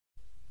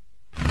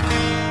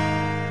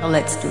So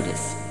let's do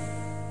this.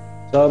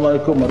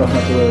 Assalamualaikum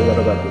warahmatullahi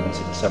wabarakatuh.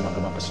 Masih bersama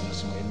Kemah Pesona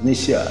Semua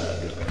Indonesia.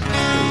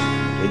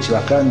 Jadi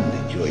silakan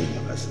enjoy.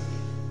 Terima kasih.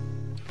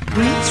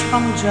 Greets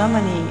from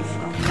Germany.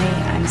 From me,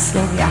 I'm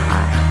Sylvia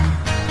High.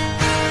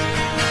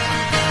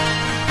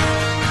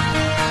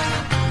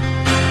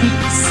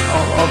 Peace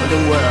all over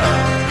the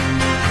world.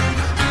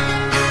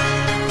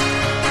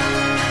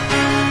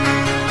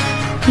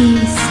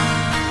 Peace.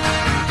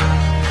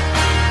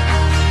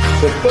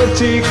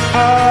 Sepercik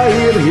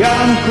air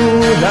yang ku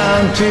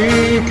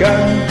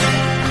nantikan,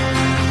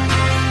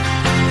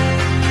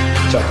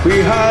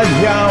 tapi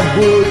hanya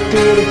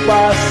butir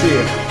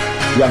pasir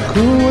yang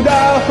ku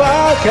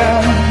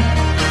dapatkan,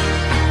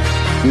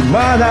 di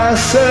mana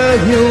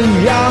senyum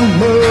yang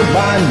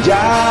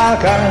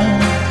memanjakan,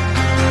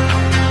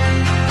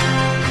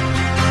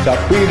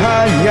 tapi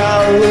hanya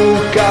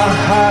luka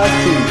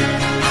hati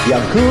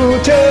yang ku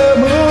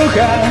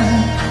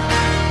temukan.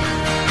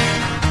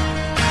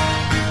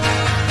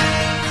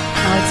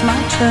 Now it's my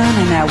turn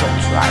and I will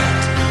try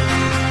it.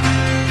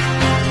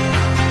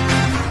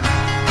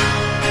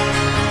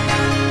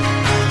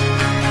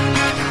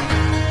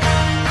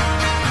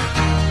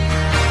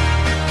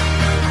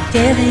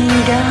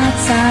 Teringat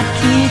saat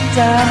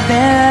kita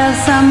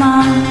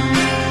bersama,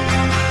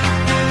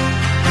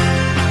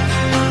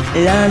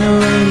 lalu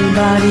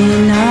di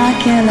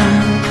naquela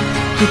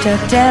kita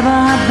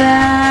telah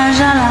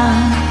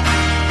berjalan.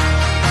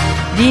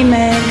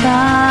 Dime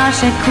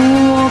kasihku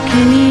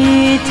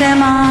kini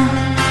tema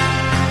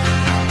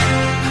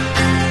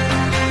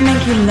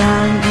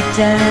menghilang di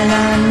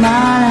telan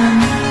malam,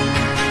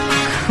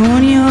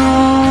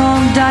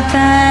 kunyuk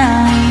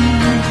datang.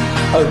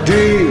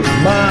 Di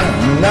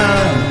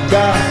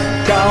manakah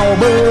kau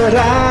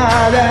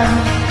berada?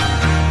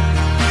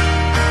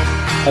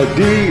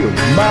 Di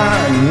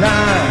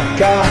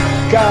manakah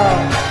kau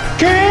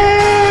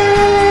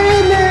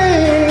kini?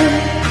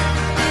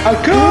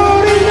 Aku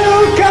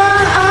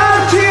rindukan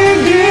arti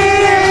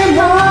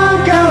dirimu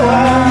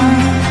kawan,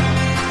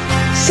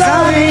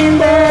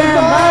 saling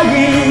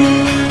berbagi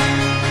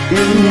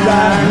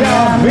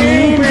indahnya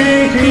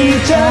mimpi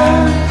kita.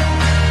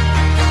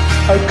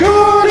 Aku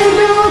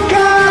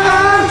rindukan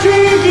arti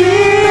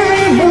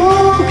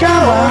dirimu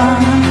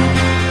kawan,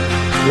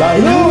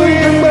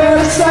 lalui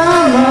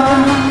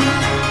bersama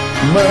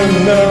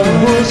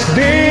menembus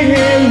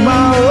dingin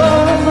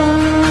malam.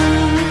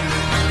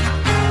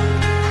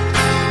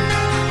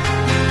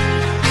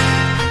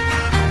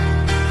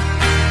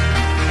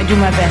 I do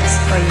my best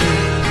for you.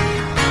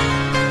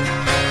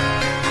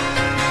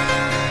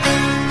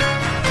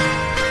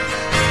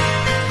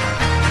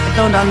 I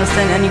don't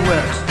understand any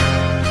word,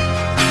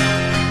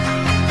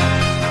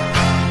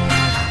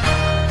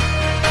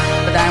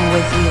 but I'm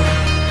with you.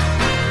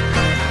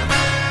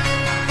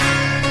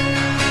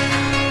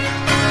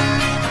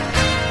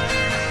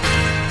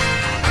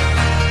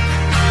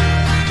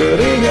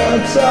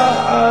 Teringat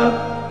saat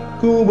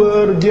ku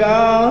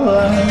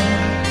berjalan,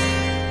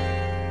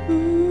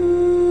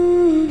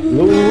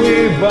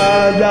 lalui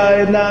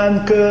badai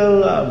nan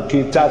kelam,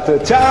 kita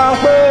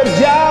tetap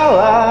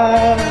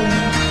berjalan.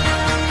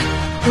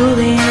 Ku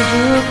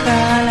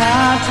rindukan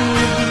arti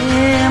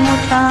dirimu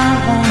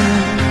kawan,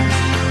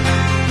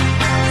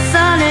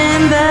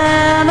 saling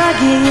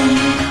berbagi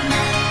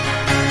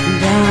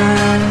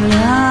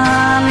indahnya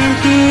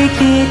mimpi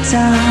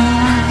kita.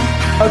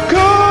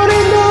 Aku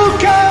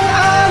rindukan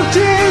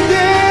arti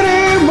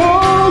dirimu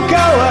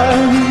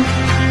kawan,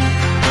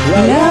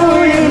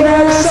 lalui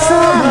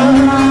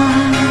bersama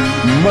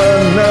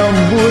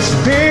menembus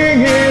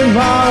dingin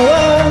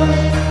malam.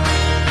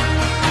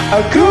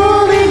 Aku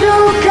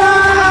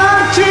rindukan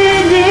arti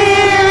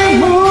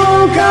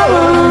dirimu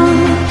kawan,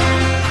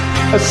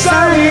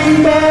 saling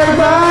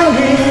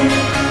berbagi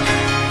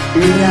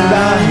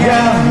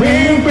indahnya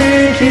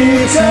mimpi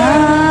kita.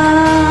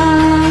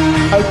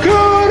 Aku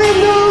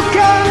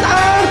rindukan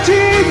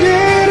arti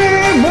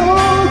dirimu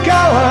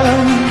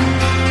kawan,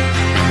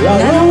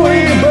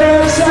 lalui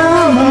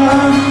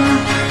bersama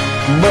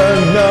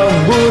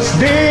menembus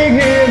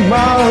dingin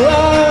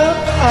malam.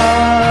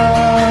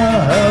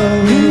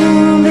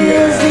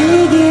 Menembus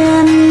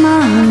dingin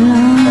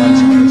malam.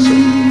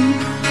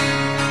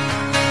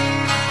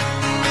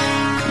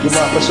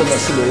 Cuma pesona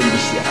seluruh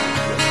Indonesia.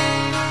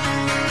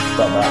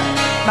 Bye bye.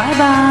 Bye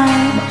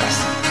bye.